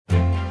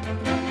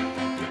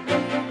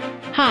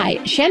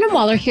Hi, Shannon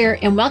Waller here,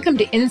 and welcome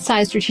to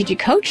Inside Strategic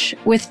Coach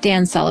with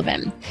Dan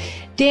Sullivan.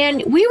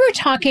 Dan, we were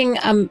talking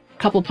a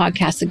couple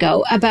podcasts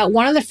ago about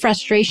one of the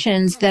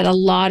frustrations that a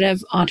lot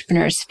of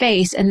entrepreneurs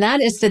face, and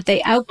that is that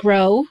they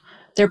outgrow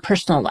their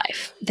personal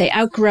life. They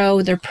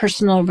outgrow their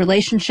personal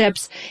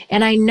relationships.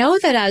 And I know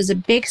that as a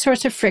big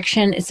source of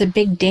friction, it's a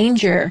big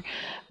danger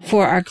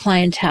for our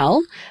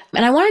clientele.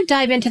 And I want to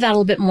dive into that a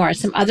little bit more.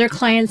 Some other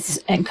clients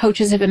and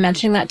coaches have been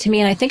mentioning that to me,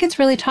 and I think it's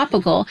really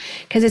topical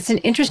because it's an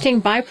interesting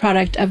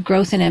byproduct of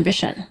growth and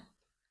ambition.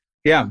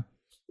 Yeah.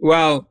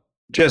 Well,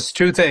 just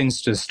two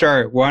things to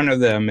start. One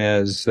of them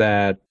is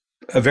that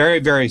a very,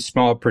 very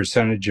small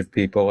percentage of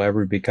people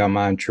ever become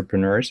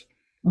entrepreneurs.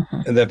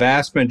 Mm-hmm. The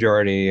vast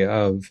majority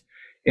of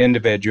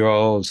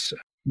individuals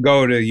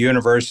go to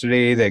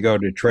university, they go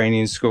to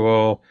training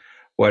school,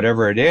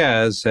 whatever it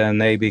is, and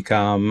they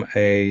become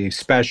a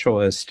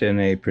specialist in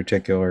a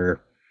particular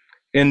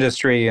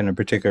industry, in a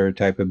particular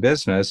type of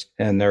business,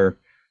 and they're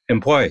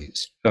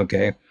employees.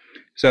 Okay.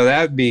 So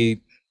that'd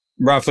be,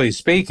 roughly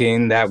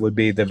speaking, that would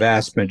be the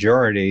vast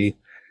majority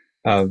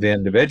of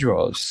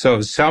individuals.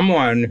 So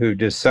someone who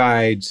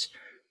decides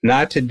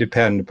not to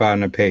depend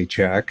upon a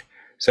paycheck,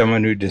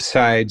 someone who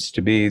decides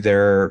to be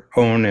their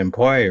own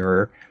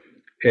employer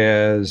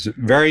is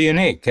very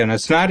unique. And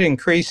it's not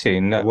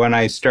increasing. When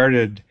I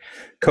started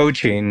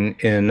coaching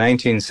in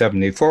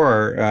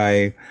 1974,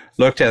 I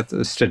looked at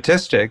the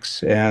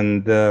statistics,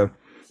 and the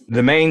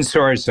main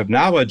source of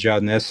knowledge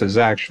on this is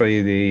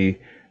actually the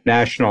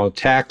national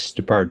tax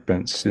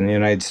departments in the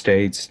United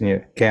States,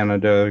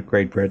 Canada,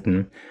 Great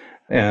Britain.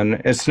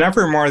 And it's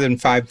never more than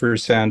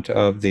 5%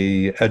 of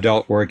the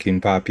adult working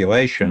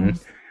population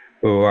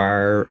who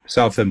are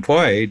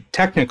self-employed,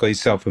 technically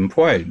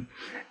self-employed.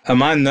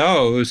 Among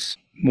those,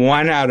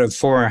 1 out of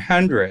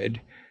 400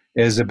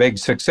 is a big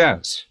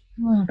success.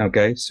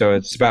 Okay, so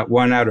it's about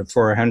 1 out of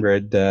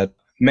 400 that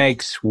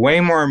makes way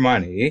more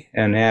money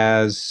and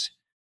has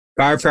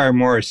far, far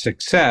more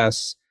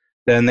success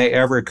than they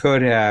ever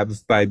could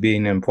have by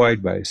being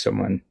employed by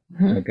someone.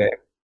 Okay.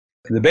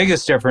 The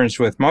biggest difference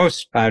with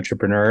most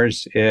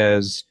entrepreneurs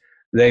is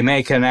they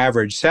make an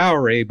average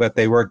salary, but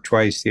they work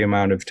twice the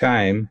amount of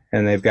time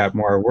and they've got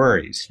more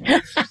worries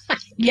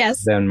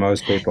yes, than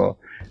most people.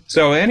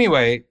 So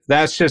anyway,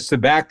 that's just the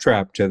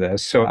backdrop to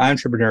this. So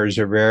entrepreneurs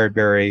are very,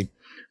 very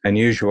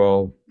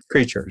unusual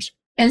creatures.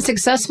 And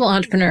successful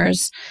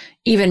entrepreneurs,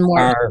 even more.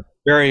 Are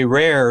very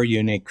rare,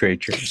 unique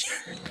creatures.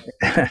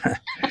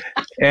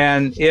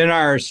 And in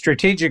our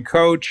strategic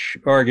coach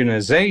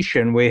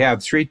organization, we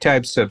have 3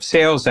 types of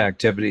sales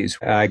activities.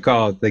 I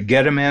call it the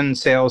get 'em in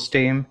sales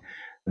team,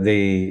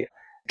 the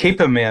keep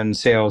 'em in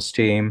sales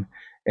team,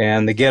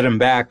 and the get 'em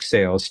back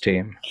sales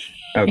team.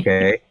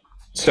 Okay.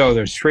 So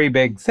there's 3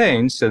 big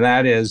things, and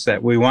that is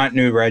that we want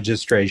new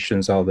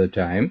registrations all the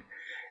time.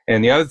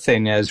 And the other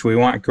thing is we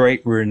want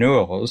great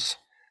renewals,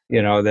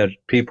 that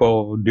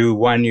people do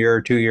 1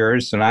 year, 2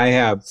 years. And I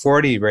have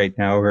 40 right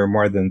now who are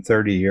more than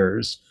 30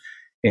 years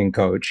in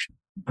coach.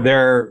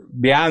 They're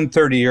beyond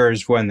 30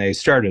 years when they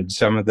started.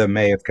 Some of them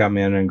may have come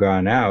in and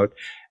gone out.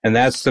 And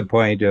that's the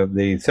point of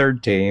the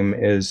third team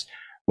is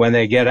when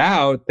they get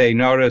out, they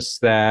notice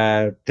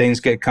that things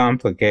get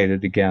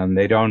complicated again.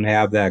 They don't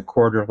have that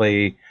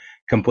quarterly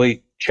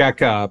complete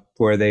checkup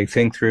where they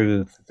think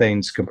through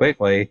things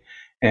completely.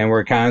 And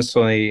we're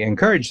constantly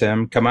encourage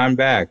them, come on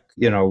back.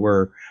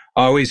 We're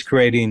always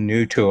creating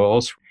new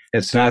tools.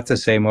 It's not the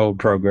same old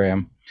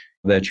program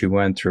that you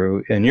went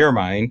through in your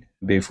mind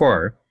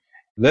before.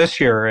 This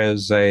year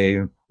is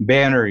a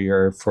banner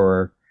year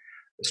for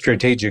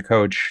Strategic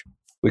Coach.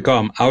 We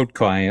call them out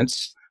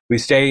clients. We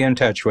stay in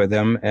touch with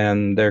them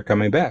and they're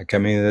coming back. I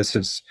mean, this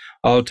is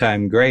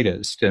all-time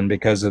greatest, and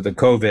because of the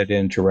COVID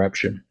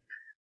interruption.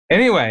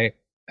 Anyway,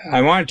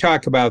 I want to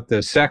talk about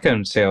the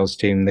second sales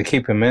team, the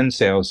keep 'em in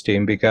sales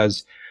team,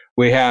 because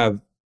we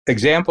have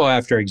example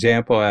after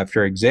example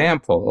after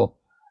example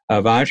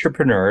of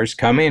entrepreneurs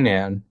coming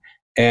in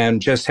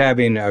and just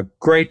having a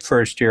great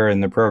first year in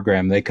the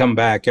program. They come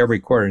back every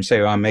quarter and say,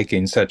 oh, I'm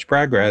making such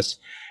progress.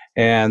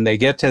 And they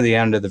get to the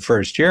end of the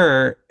first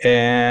year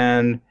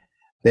and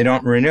they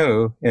don't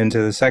renew into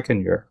the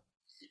second year.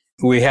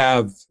 We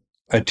have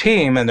a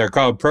team, and they're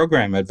called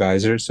program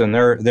advisors, and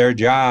their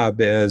job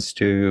is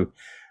to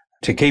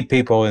keep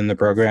people in the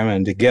program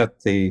and to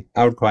get the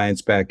out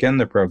clients back in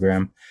the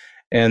program.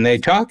 And they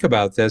talk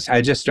about this.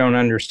 I just don't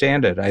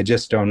understand it. I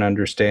just don't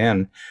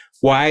understand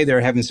why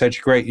they're having such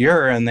a great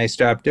year and they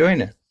stop doing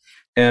it.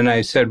 And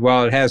I said,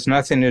 well, it has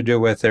nothing to do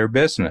with their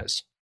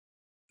business.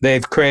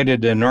 They've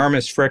created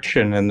enormous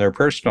friction in their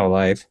personal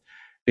life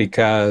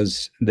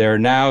because they're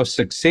now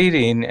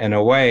succeeding in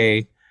a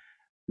way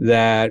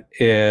that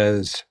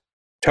is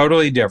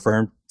totally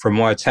different from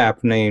what's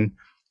happening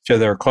to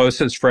their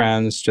closest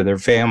friends, to their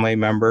family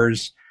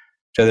members,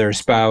 to their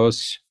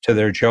spouse, to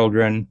their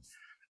children.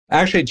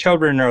 Actually,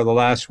 children are the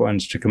last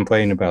ones to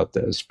complain about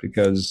this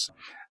because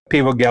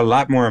people get a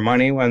lot more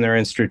money when they're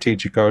in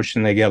Strategic Coach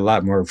and they get a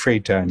lot more free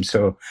time.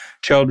 So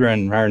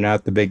children are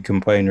not the big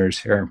complainers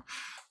here.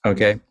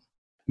 Okay.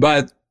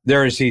 But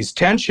there's these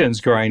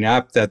tensions growing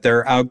up that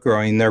they're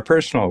outgrowing their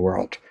personal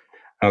world.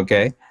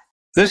 Okay.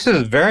 This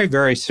is a very,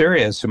 very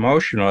serious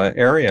emotional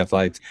area of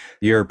life.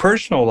 Your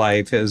personal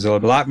life is a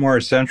lot more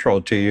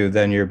central to you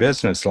than your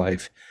business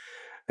life.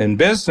 In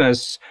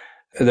business,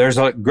 there's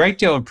a great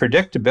deal of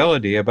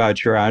predictability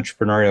about your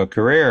entrepreneurial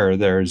career.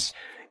 There's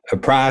a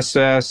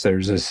process,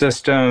 there's a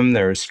system,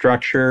 there's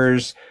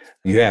structures,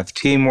 you have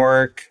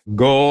teamwork,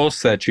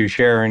 goals that you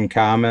share in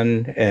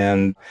common,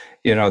 and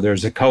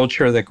there's a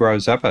culture that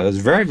grows up. It's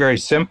very, very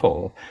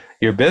simple.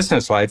 Your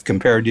business life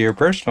compared to your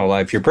personal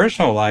life. Your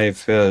personal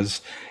life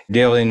is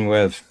dealing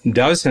with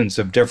dozens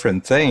of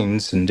different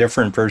things and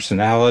different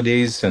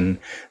personalities, and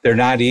they're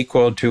not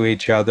equal to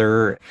each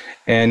other.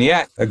 And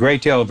yet, a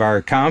great deal of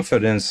our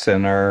confidence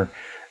and our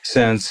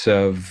sense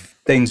of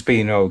things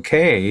being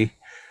okay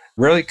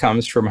really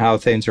comes from how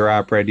things are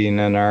operating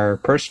in our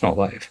personal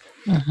life.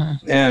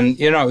 Mm-hmm.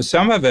 And,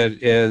 some of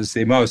it is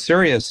the most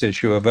serious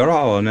issue of it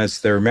all, and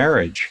it's their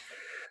marriage.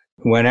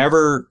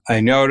 Whenever I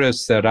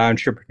notice that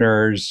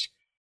entrepreneurs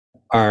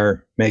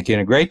are making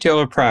a great deal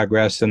of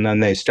progress and then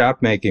they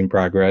stop making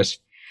progress,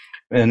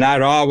 and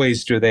not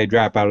always do they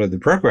drop out of the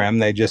program,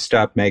 they just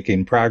stop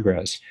making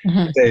progress.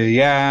 Mm-hmm. They,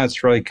 yeah,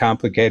 it's really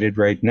complicated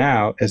right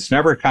now. It's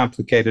never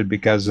complicated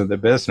because of the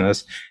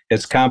business.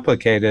 It's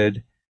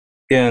complicated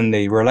in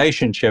the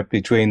relationship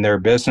between their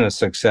business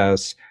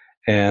success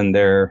and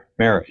their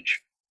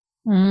marriage.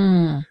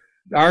 Mm.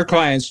 Our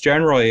clients,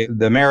 generally,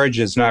 the marriage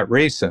is not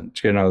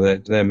recent,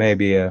 that may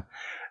be a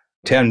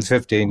 10,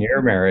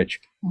 15-year marriage.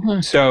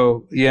 Mm-hmm.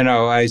 So,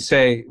 I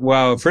say,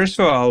 well, first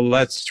of all,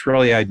 let's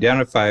really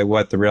identify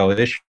what the real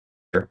issue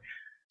is.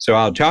 So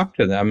I'll talk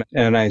to them.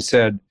 And I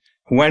said,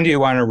 when do you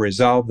want to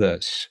resolve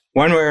this?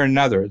 One way or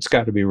another, it's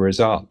got to be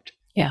resolved.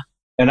 Yeah.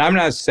 And I'm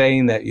not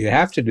saying that you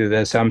have to do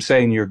this. I'm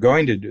saying you're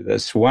going to do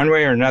this. One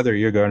way or another,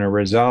 you're going to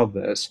resolve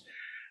this.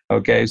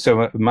 Okay.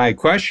 So my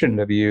question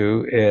of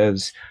you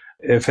is,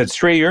 if it's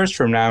 3 years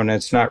from now and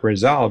it's not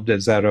resolved,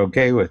 is that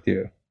okay with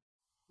you?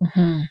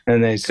 Mm-hmm.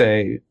 And they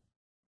say,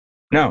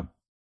 no.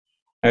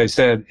 I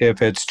said,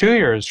 if it's 2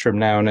 years from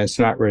now and it's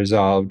not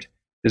resolved,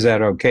 is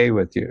that okay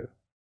with you?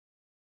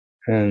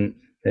 And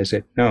they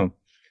say, no.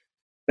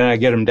 Then I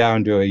get them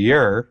down to a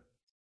year.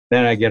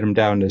 Then I get them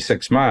down to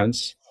 6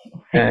 months.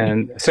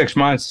 And 6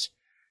 months,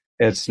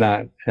 it's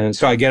not. And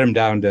so I get them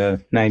down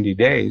to 90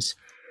 days.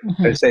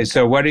 Mm-hmm. I say,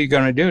 so what are you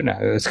going to do now?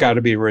 It's got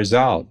to be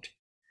resolved.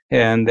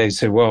 And they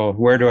said, well,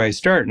 where do I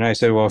start? And I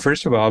said, well,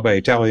 first of all,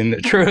 by telling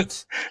the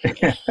truth.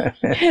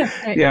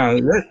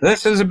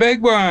 This is a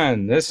big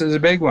one. This is a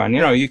big one.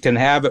 You can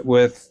have it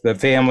with the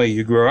family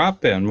you grew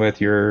up in,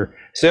 with your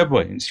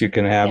siblings. You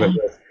can have it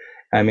with,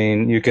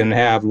 you can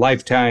have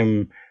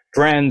lifetime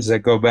friends that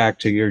go back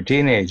to your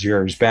teenage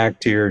years,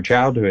 back to your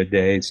childhood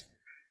days.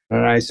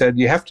 And I said,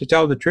 you have to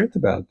tell the truth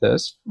about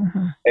this.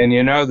 Mm-hmm.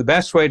 And, the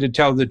best way to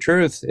tell the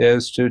truth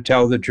is to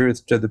tell the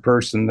truth to the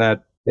person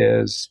that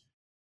is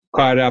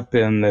caught up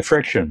in the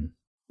friction.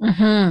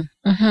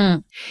 Mm-hmm.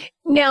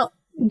 Mm-hmm. Now,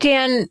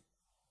 Dan,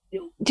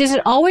 does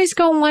it always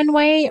go one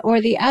way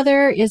or the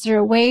other? Is there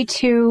a way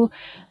to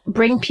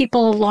bring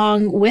people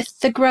along with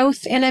the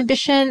growth and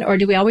ambition, or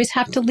do we always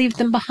have to leave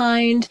them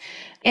behind?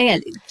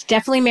 And it's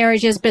definitely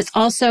marriages, but it's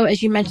also,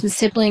 as you mentioned,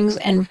 siblings.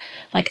 And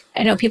like,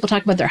 I know people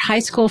talk about their high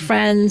school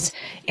friends.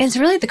 And it's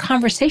really the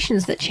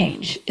conversations that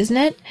change, isn't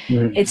it?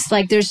 Mm-hmm. It's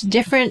like there's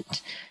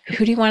different,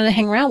 who do you want to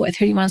hang around with?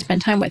 Who do you want to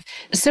spend time with?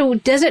 So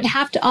does it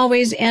have to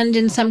always end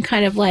in some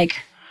kind of like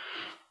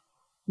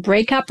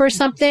breakup or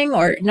something,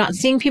 or not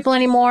seeing people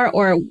anymore?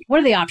 Or what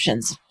are the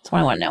options? That's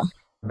what I want to know.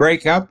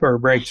 Break up or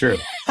breakthrough?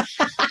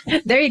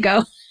 There you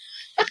go.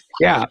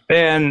 Yeah,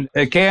 and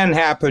it can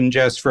happen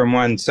just from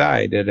one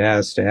side. It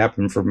has to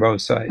happen from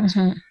both sides.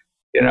 Mm-hmm.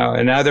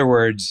 In other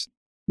words,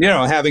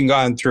 having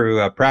gone through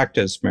a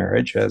practice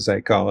marriage, as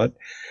I call it,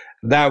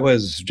 that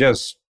was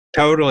just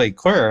totally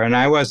clear. And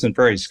I wasn't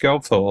very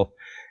skillful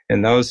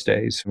in those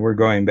days. We're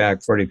going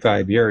back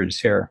 45 years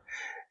here.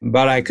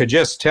 But I could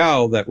just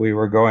tell that we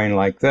were going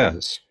like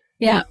this.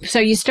 Yeah. So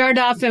you started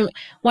off in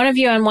one of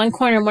you on one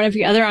corner and one of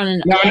you other on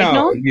an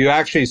diagonal? No. You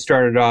actually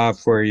started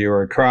off where you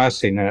were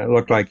crossing and it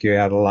looked like you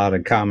had a lot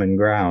of common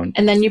ground.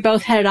 And then you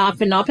both headed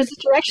off in opposite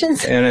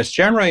directions? And it's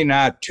generally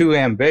not two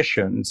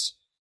ambitions.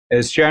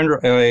 It's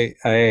generally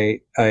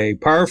a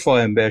powerful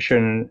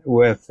ambition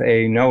with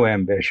a no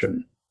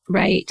ambition.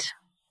 Right.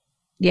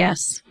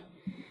 Yes.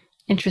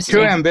 Interesting.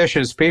 Two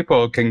ambitious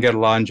people can get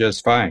along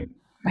just fine.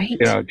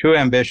 Right. Two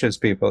ambitious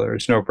people,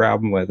 there's no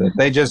problem with it. Mm-hmm.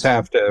 They just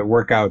have to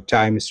work out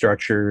time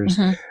structures.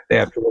 Mm-hmm. They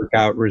have to work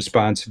out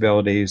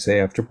responsibilities. They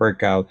have to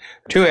work out.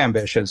 Two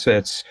ambitious.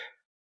 It's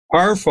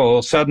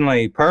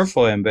suddenly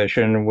powerful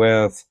ambition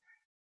with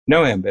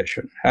no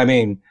ambition.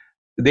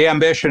 The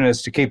ambition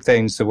is to keep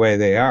things the way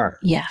they are.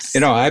 Yes.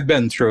 I've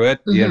been through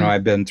it. Mm-hmm.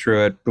 I've been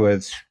through it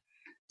with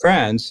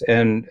friends.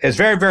 And it's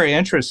very, very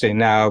interesting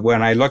now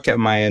when I look at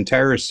my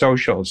entire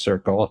social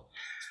circle,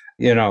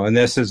 and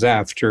this is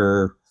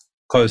after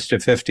close to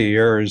 50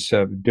 years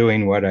of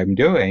doing what I'm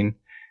doing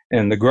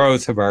and the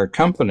growth of our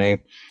company,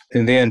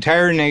 and the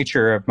entire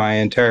nature of my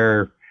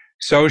entire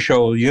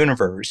social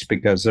universe,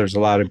 because there's a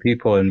lot of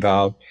people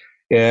involved,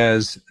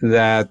 is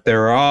that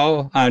they're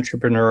all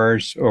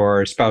entrepreneurs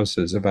or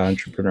spouses of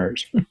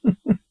entrepreneurs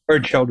or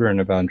children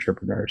of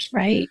entrepreneurs.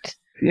 Right.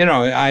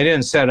 I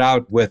didn't set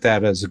out with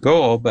that as a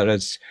goal, but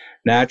it's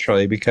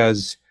naturally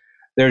because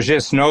there's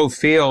just no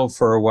feel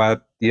for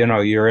what,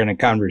 you're in a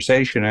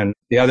conversation and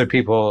the other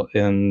people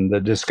in the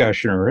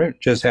discussion or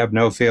just have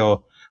no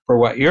feel for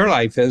what your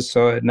life is.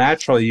 So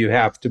naturally you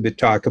have to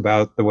talk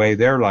about the way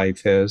their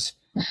life is,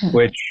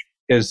 which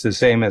is the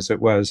same as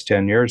it was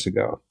 10 years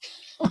ago.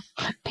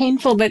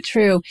 Painful, but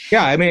true.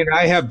 Yeah. I mean,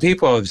 I have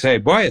people who say,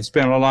 boy, it's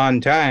been a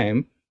long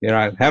time.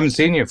 I haven't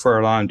seen you for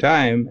a long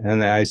time.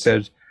 And I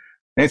said,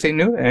 anything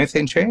new?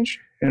 Anything changed?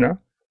 And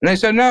they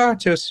said, no,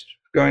 just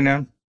going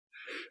down.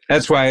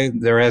 That's why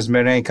there hasn't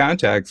been any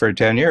contact for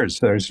 10 years.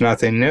 There's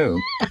nothing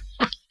new.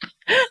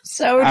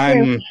 So true.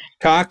 I'm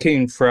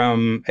talking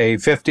from a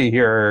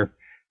 50-year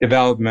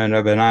development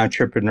of an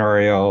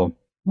entrepreneurial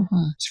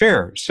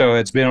sphere. So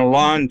it's been a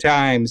long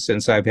time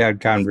since I've had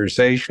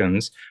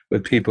conversations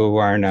with people who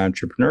aren't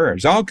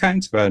entrepreneurs, all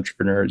kinds of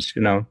entrepreneurs,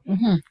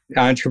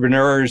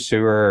 entrepreneurs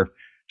who are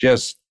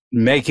just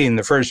making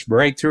the first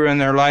breakthrough in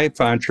their life,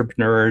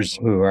 entrepreneurs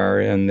who are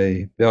in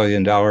the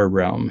billion-dollar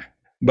realm.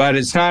 But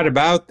it's not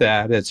about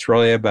that. It's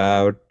really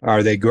about,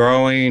 are they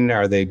growing?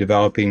 Are they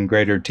developing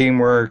greater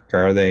teamwork?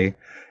 Are they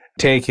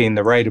taking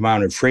the right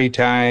amount of free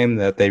time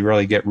that they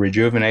really get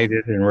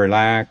rejuvenated and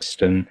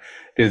relaxed? And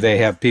do they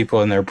have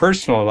people in their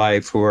personal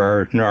life who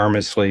are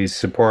enormously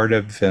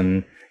supportive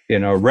and,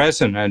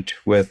 resonant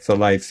with the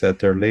life that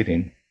they're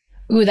leading?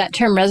 Ooh, that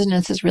term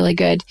resonance is really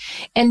good.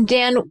 And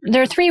Dan,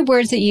 there are 3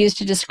 words that you use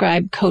to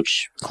describe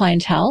coach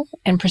clientele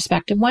and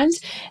prospective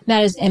ones. And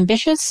that is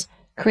ambitious,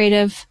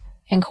 creative,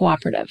 and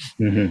cooperative.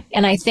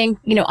 And I think,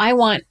 I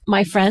want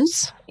my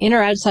friends in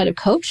or outside of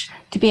coach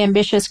to be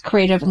ambitious,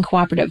 creative, and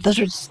cooperative. Those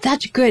are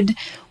such good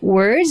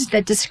words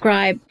that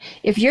describe,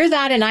 if you're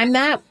that and I'm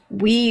that,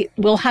 we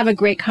will have a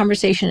great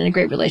conversation and a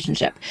great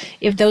relationship.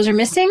 If those are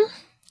missing,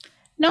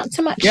 not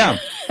so much. Yeah.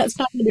 That's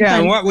not really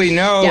fun. And what we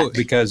know,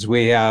 because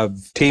we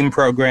have team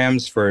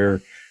programs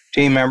for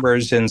team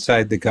members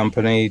inside the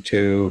company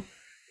to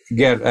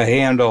get a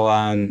handle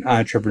on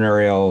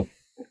entrepreneurial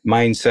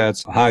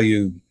mindsets, how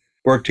you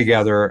work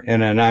together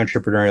in an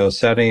entrepreneurial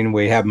setting.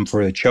 We have them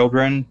for the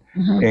children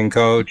in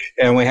coach,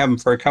 and we have them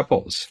for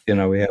couples.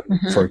 We have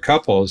for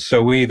couples.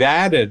 So we've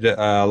added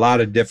a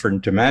lot of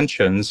different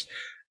dimensions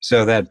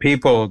so that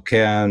people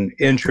can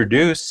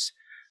introduce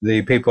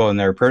the people in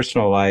their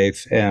personal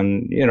life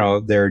and,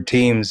 their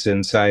teams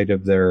inside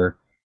of their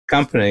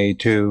company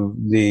to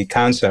the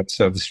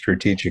concepts of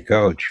strategic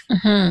coach.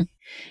 Dan,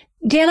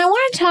 I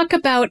want to talk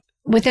about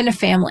within a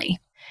family,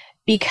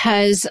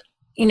 because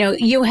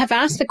you have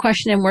asked the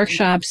question in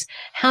workshops,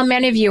 how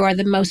many of you are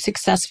the most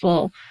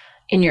successful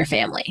in your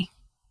family?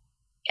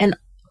 And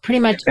pretty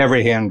much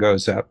every hand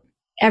goes up.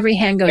 Every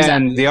hand goes up.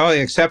 And the only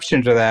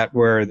exception to that,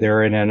 where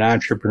they're in an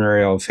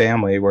entrepreneurial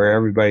family where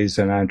everybody's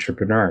an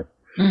entrepreneur.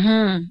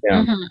 They're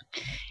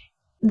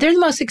the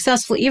most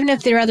successful, even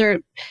if their other,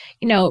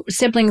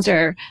 siblings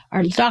are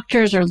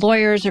doctors or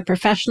lawyers or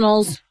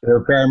professionals.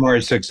 They're far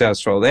more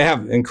successful. They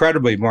have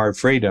incredibly more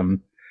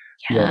freedom.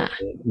 Yeah.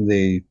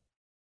 The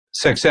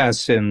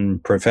success in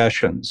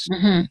professions.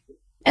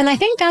 And I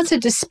think that's a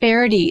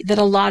disparity that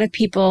a lot of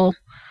people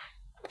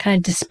kind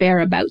of despair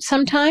about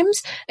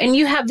sometimes. And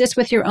you have this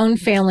with your own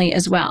family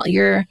as well.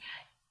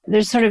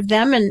 There's sort of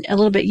them and a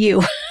little bit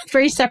you,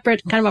 very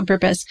separate, kind of on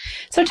purpose.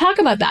 So talk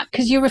about that,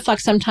 because you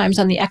reflect sometimes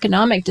on the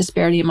economic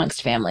disparity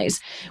amongst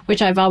families,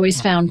 which I've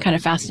always found kind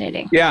of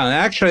fascinating. Yeah,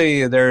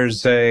 actually,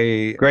 there's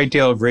a great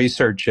deal of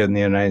research in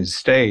the United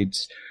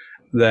States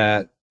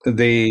that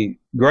the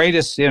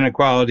greatest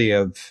inequality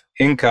of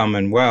income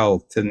and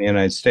wealth in the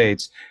United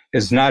States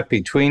is not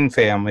between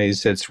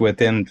families, it's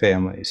within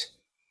families.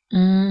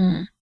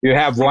 You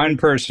have one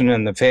person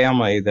in the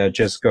family that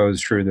just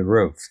goes through the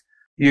roof.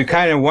 You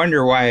kind of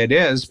wonder why it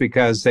is,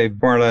 because they've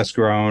more or less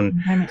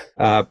grown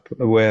up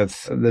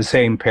with the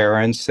same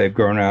parents. They've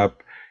grown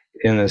up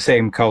in the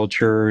same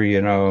culture,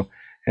 and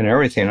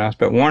everything else.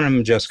 But one of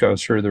them just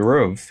goes through the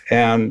roof,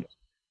 and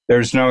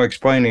there's no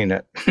explaining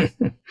it.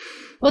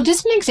 Well,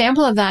 just an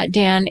example of that,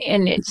 Dan,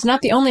 and it's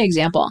not the only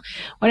example.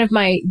 One of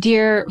my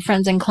dear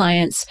friends and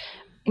clients,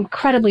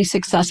 incredibly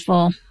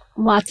successful,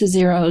 lots of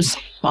zeros,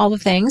 all the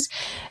things,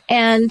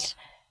 and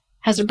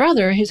has a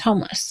brother who's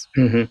homeless.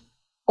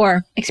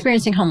 Or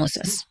experiencing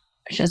homelessness,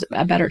 which is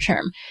a better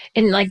term.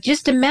 And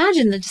just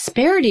imagine the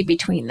disparity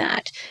between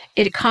that.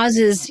 It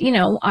causes,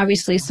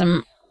 obviously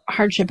some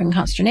hardship and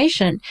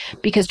consternation,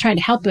 because trying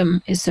to help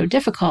him is so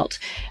difficult.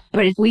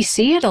 But we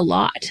see it a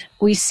lot.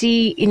 We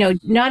see,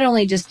 not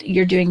only just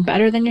you're doing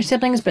better than your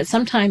siblings, but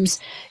sometimes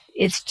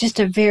it's just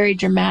a very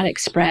dramatic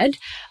spread.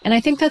 And I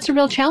think that's a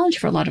real challenge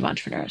for a lot of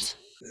entrepreneurs.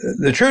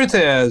 The truth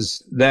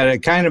is that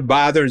it kind of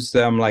bothers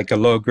them like a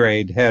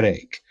low-grade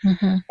headache,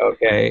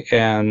 okay?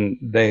 And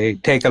they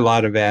take a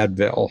lot of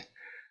Advil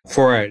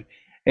for it.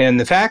 And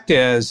the fact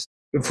is,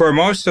 for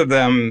most of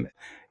them,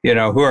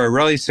 who are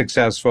really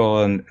successful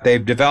and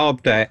they've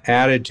developed an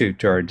attitude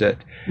towards it.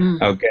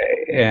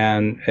 Okay.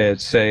 And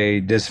it's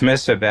a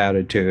dismissive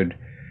attitude.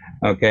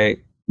 Okay.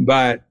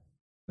 But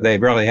they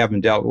really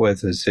haven't dealt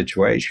with the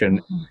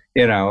situation,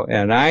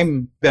 and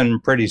I'm been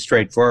pretty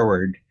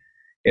straightforward,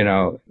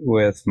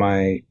 with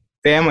my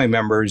family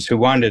members who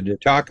wanted to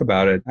talk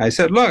about it. I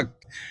said, look,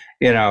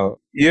 you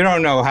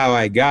don't know how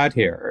I got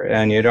here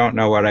and you don't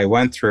know what I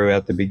went through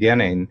at the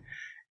beginning.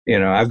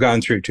 I've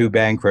gone through 2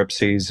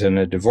 bankruptcies and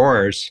a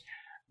divorce,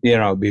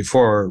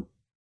 before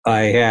I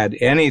had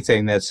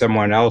anything that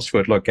someone else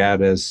would look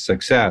at as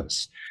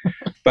success.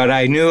 But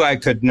I knew I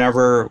could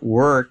never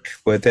work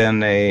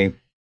within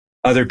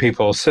other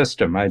people's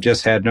system. I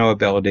just had no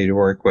ability to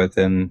work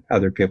within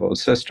other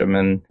people's system.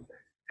 And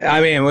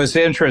I mean, it was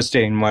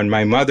interesting when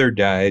my mother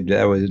died.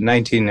 That was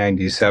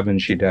 1997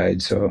 she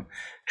died. So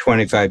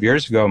 25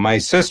 years ago, my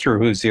sister,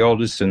 who's the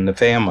oldest in the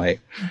family,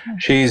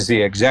 she's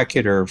the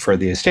executor for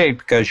the estate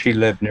because she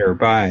lived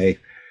nearby.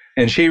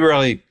 And she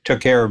really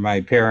took care of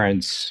my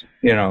parents,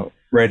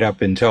 right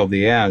up until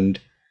the end.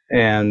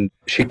 And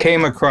she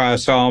came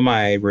across all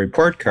my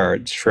report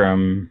cards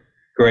from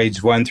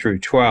grades 1 through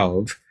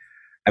 12.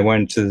 I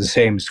went to the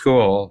same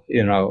school,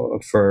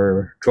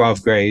 for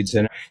 12 grades.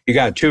 And you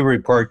got 2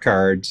 report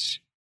cards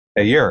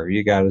a year.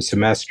 You got a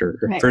semester,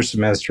 right. First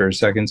semester,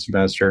 second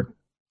semester.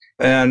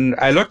 And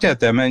I looked at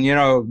them and,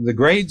 the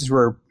grades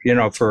were,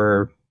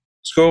 for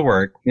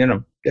schoolwork,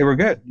 they were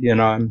good.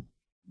 I'm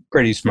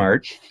pretty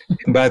smart.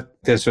 But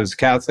this was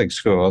Catholic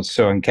school.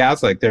 So in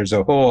Catholic, there's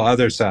a whole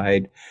other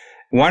side.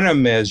 One of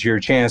them is your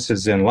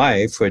chances in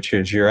life, which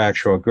is your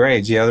actual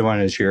grades. The other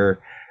one is your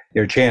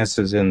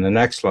chances in the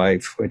next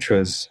life, which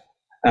was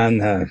on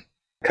the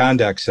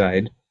conduct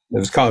side. It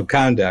was called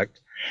conduct.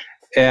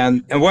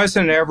 And it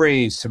wasn't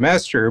every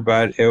semester,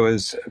 but it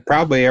was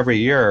probably every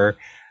year.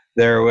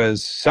 There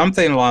was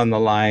something along the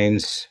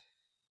lines,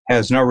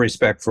 has no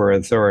respect for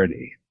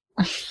authority.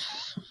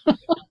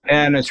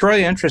 And it's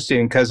really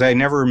interesting because I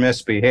never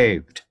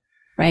misbehaved.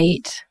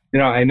 Right.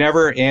 I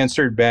never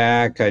answered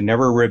back. I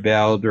never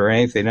rebelled or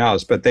anything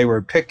else, but they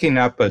were picking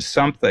up a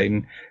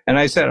something. And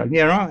I said,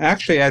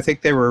 actually, I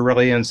think they were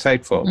really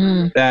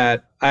insightful,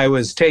 that I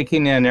was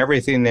taking in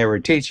everything they were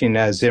teaching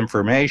as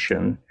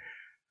information,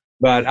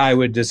 but I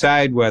would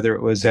decide whether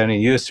it was any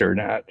use or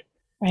not.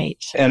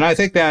 Right. And I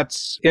think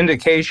that's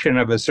indication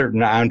of a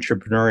certain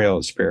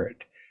entrepreneurial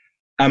spirit.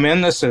 I'm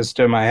in the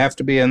system. I have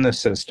to be in the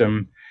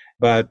system,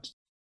 but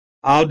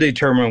I'll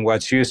determine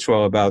what's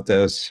useful about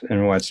this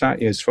and what's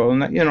not useful.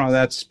 And,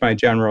 that's my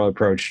general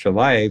approach to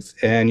life.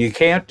 And you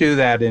can't do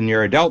that in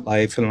your adult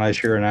life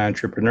unless you're an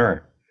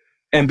entrepreneur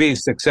and be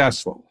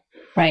successful.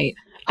 Right.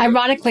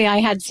 Ironically, I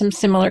had some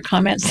similar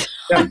comments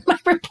on my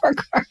report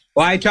card.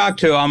 Well, I talked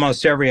to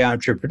almost every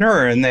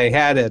entrepreneur, and they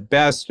had at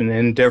best an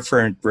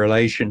indifferent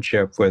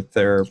relationship with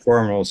their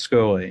formal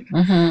schooling.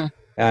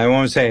 I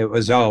won't say it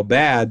was all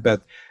bad,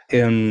 but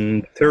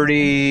in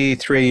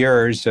 33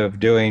 years of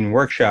doing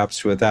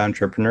workshops with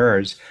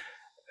entrepreneurs,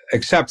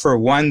 except for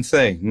one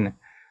thing,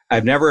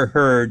 I've never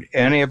heard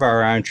any of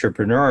our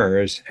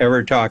entrepreneurs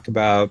ever talk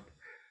about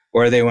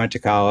where they went to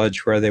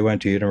college, where they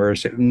went to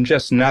university,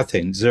 just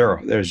nothing,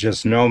 zero. There's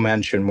just no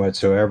mention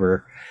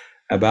whatsoever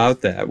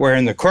about that. Where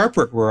in the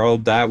corporate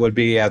world, that would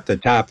be at the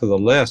top of the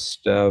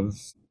list of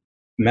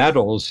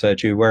medals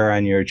that you wear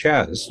on your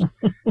chest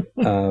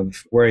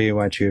of where you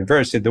went to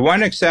university. The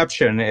one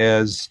exception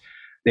is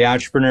the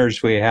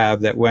entrepreneurs we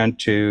have that went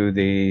to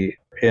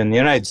in the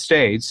United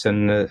States,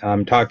 and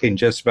I'm talking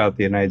just about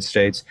the United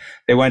States,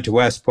 they went to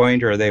West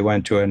Point or they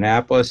went to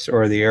Annapolis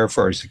or the Air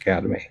Force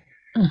Academy.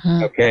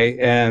 Okay.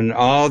 And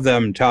all of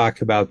them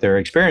talk about their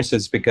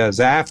experiences because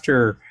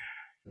after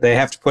they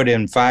have to put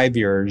in 5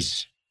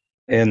 years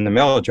in the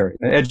military,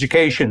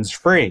 education's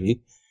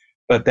free,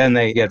 but then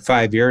they get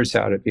 5 years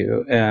out of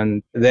you.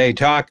 And they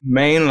talk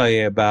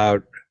mainly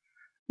about,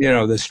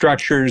 the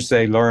structures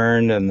they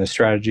learned and the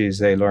strategies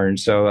they learned.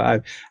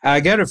 So I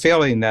get a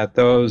feeling that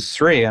those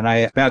 3, and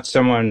I met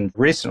someone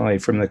recently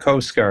from the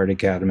Coast Guard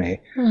Academy,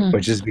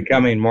 which is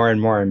becoming more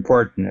and more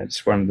important.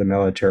 It's one of the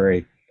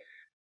military.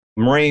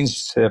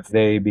 Marines, if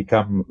they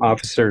become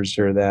officers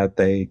or that,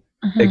 they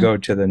go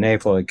to the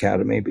Naval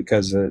Academy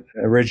because it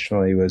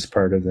originally was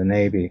part of the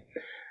Navy.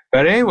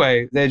 But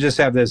anyway, they just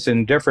have this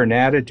indifferent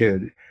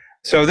attitude.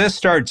 So this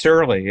starts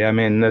early. I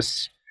mean,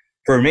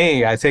 for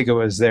me, I think it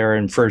was there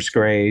in first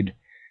grade.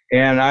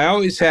 And I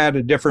always had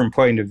a different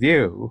point of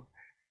view.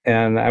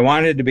 And I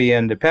wanted to be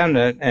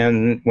independent.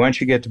 And once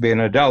you get to be an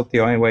adult,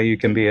 the only way you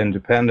can be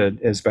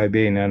independent is by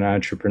being an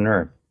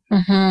entrepreneur.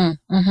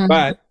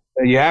 But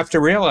you have to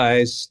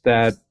realize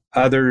that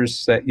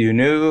others that you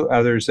knew,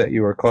 others that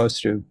you were close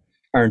to,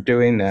 aren't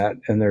doing that.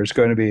 And there's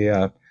going to be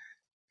a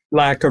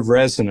lack of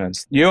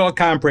resonance. You'll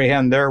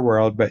comprehend their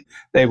world, but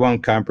they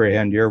won't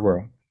comprehend your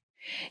world.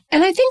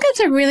 And I think that's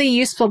a really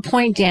useful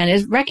point, Dan,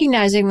 is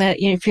recognizing that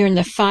if you're in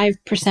the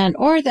 5%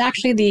 or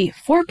actually the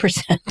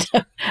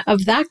 4%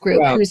 of that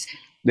group, who's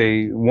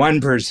the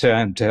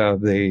 1%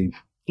 of the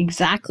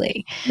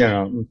exactly.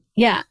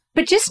 Yeah.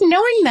 But just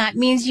knowing that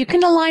means you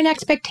can align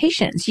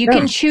expectations. You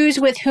can choose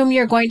with whom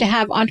you're going to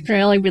have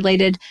entrepreneurially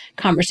related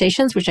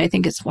conversations, which I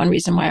think is one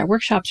reason why our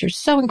workshops are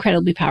so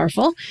incredibly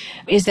powerful,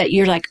 is that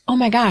you're like, oh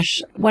my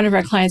gosh, one of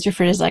our clients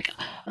referred as like,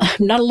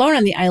 I'm not alone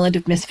on the island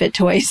of misfit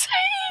toys.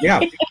 Yeah.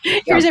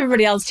 Here's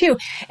everybody else too.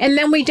 And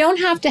then we don't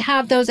have to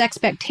have those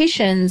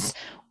expectations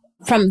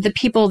from the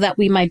people that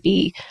we might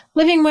be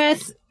living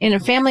with, in a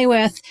family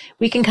with.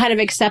 We can kind of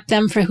accept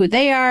them for who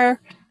they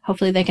are.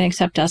 Hopefully they can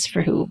accept us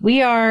for who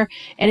we are.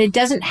 And it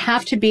doesn't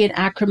have to be an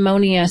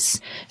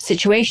acrimonious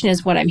situation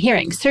is what I'm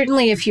hearing.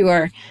 Certainly if you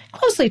are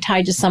closely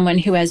tied to someone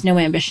who has no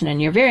ambition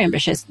and you're very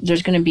ambitious,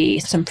 there's going to be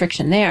some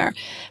friction there.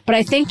 But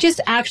I think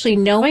just actually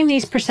knowing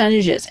these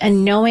percentages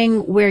and knowing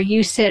where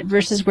you sit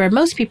versus where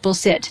most people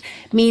sit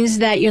means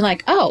that you're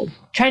like, oh,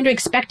 trying to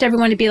expect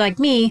everyone to be like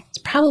me, it's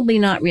probably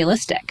not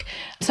realistic.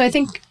 So I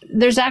think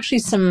there's actually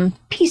some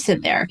peace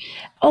in there.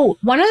 Oh,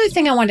 one other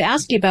thing I wanted to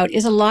ask you about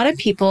is a lot of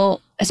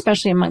people,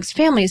 especially amongst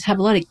families, have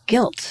a lot of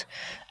guilt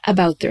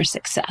about their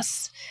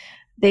success.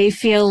 They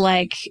feel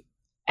like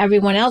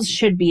everyone else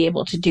should be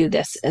able to do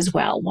this as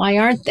well. Why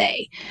aren't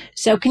they?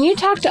 So can you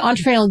talk to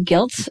entrepreneurial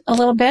guilt a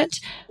little bit?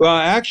 Well,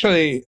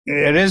 actually,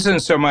 it isn't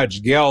so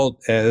much guilt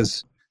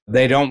as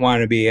they don't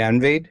want to be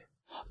envied.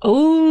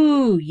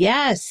 Oh,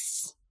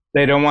 yes.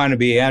 They don't want to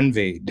be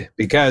envied,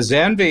 because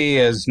envy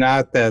is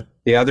not that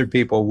the other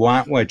people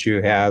want what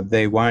you have.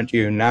 They want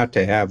you not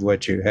to have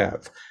what you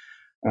have.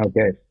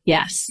 Okay.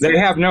 Yes. They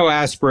have no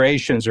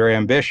aspirations or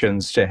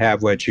ambitions to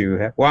have what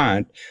you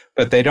want,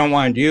 but they don't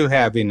want you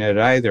having it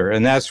either.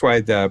 And that's why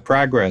the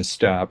progress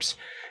stops,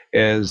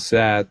 is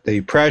that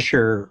the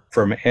pressure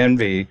from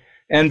envy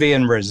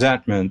and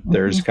resentment,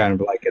 there's kind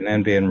of like an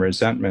envy and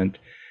resentment.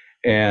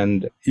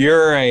 And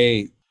you're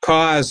a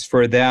cause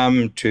for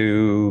them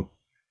to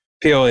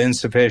feel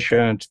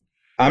insufficient.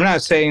 I'm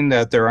not saying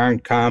that there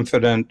aren't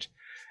confident,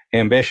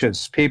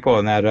 ambitious people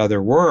in that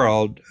other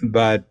world,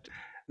 but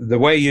the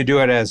way you do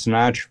it as an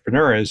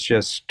entrepreneur is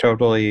just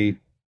totally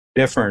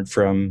different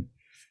from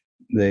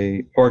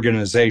the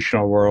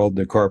organizational world,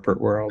 the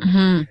corporate world.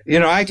 Mm-hmm. You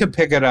know, I could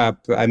pick it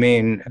up. I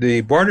mean,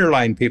 the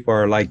borderline people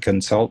are like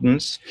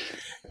consultants.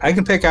 I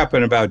can pick up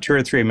in about 2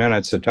 or 3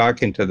 minutes of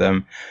talking to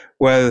them,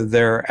 whether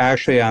they're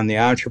actually on the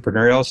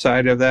entrepreneurial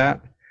side of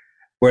that,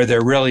 where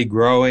they're really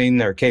growing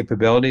their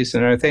capabilities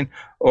and everything,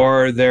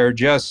 or they're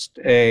just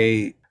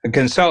a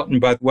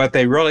consultant, but what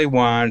they really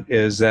want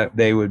is that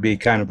they would be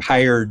kind of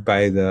hired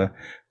by the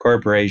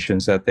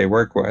corporations that they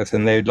work with,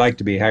 and they'd like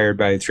to be hired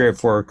by 3 or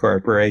 4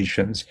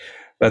 corporations,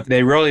 but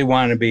they really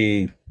want to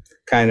be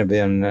kind of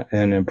in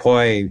an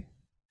employee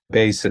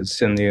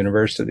basis in the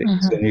universities.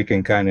 Mm-hmm. And you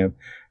can kind of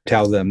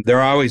tell them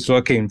they're always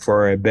looking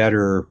for a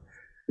better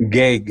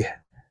gig,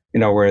 you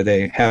know, where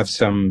they have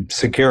some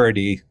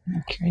security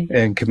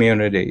and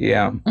community.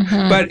 Yeah.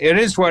 Mm-hmm. But it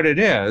is what it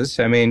is.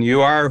 I mean,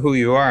 you are who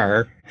you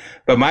are.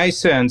 But my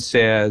sense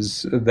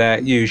is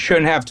that you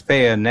shouldn't have to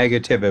pay a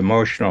negative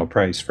emotional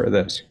price for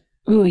this.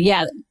 Ooh,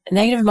 yeah.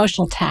 Negative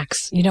emotional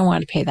tax. You don't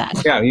want to pay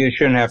that. Yeah, you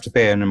shouldn't have to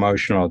pay an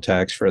emotional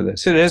tax for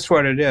this. It is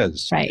what it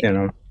is. Right. You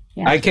know,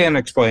 yeah. I can't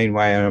explain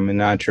why I'm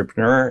an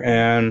entrepreneur,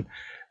 and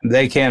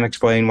they can't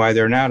explain why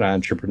they're not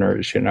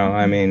entrepreneurs. You know,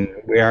 I mean,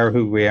 we are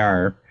who we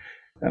are.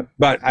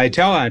 But I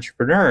tell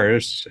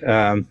entrepreneurs,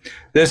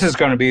 this is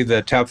going to be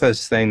the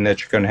toughest thing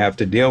that you're going to have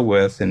to deal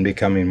with in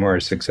becoming more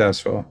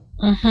successful.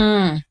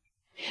 Mm-hmm.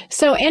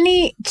 So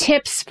any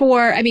tips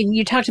for, I mean,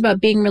 you talked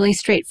about being really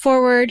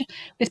straightforward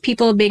with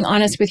people, being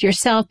honest with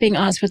yourself, being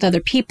honest with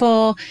other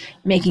people,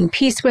 making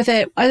peace with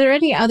it. Are there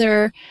any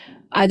other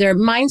either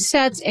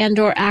mindsets and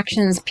or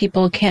actions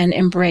people can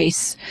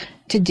embrace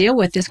to deal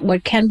with this,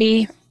 what can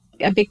be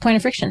a big point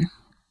of friction?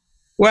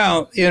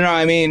 Well, you know,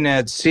 I mean,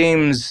 it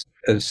seems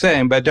the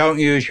same, but don't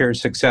use your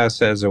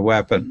success as a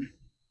weapon.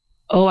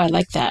 Oh, I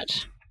like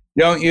that.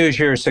 Don't use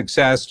your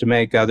success to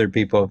make other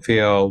people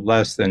feel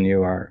less than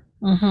you are.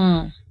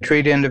 Mm-hmm.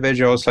 Treat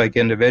individuals like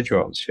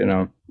individuals, you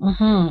know.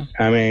 Mm-hmm.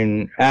 I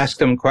mean, ask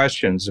them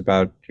questions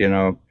about, you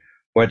know,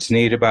 what's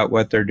neat about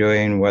what they're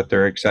doing, what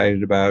they're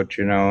excited about,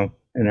 you know,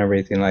 and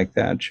everything like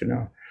that, you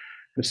know.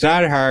 It's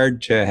not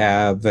hard to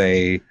have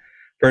a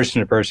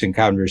person-to-person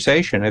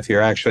conversation if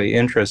you're actually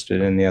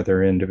interested in the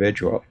other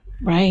individual.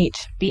 Right.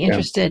 Be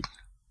interested.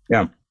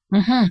 Yeah.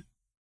 Mm-hmm.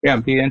 Yeah,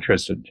 be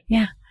interested.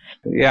 Yeah.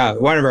 Yeah,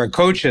 one of our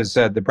coaches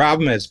said the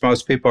problem is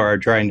most people are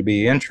trying to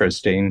be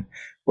interesting,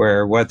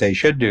 where what they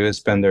should do is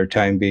spend their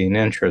time being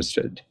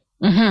interested.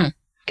 Mm-hmm.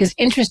 Because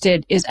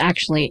interested is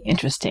actually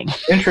interesting.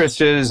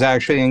 Interested is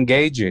actually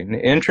engaging.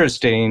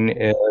 Interesting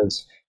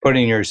is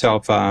putting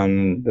yourself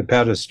on the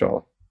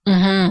pedestal.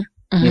 Mm-hmm.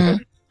 Mm-hmm. Mm-hmm.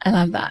 I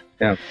love that.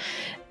 Yeah.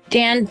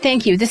 Dan,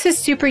 thank you. This is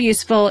super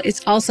useful.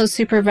 It's also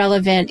super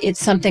relevant. It's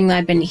something that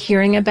I've been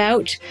hearing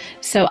about.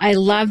 So I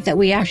love that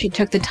we actually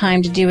took the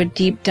time to do a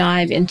deep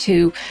dive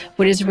into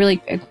what is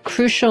really a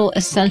crucial,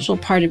 essential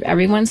part of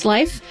everyone's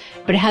life,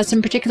 but it has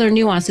some particular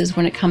nuances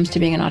when it comes to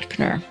being an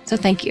entrepreneur. So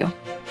thank you.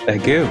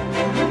 Thank you.